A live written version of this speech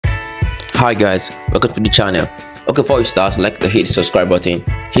Hi guys, welcome to the channel. Okay, before we start, like to hit the subscribe button,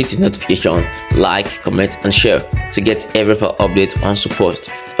 hit the notification, like, comment and share to get every update once we post.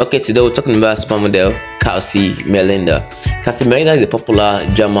 Okay, today we're talking about supermodel Cassiie Melinda. Cassiie Melinda is a popular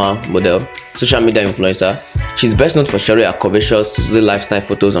German model, social media influencer. She's best known for sharing her curvaceous, sizzling lifestyle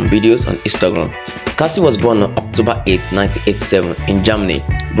photos and videos on Instagram. Cassiie was born on October 8, 1987 in Germany,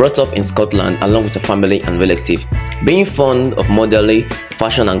 brought up in Scotland along with her family and relatives. Being fond of modeling,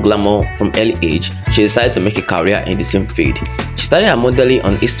 fashion and glamour from early age, she decided to make a career in the same field. She started her modeling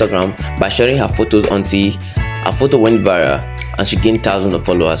on Instagram by sharing her photos until her photo went viral and she gained thousands of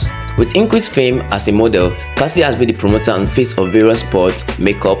followers. With increased fame as a model, Cassiie has been the promoter and face of various sports,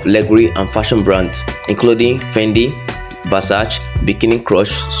 makeup, lingerie and fashion brands including Fendi, Versace, Bikini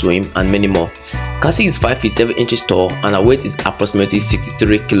Crush, Swim and many more. Cassiie is 5 feet 7 inches tall and her weight is approximately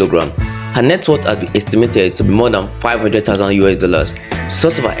 63 kilograms. Her net worth has been estimated to be more than $500,000.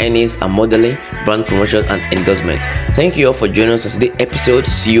 Source of her earnings are modeling, brand promotion and endorsement. Thank you all for joining us on today's episode.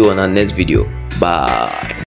 See you on our next video. Bye.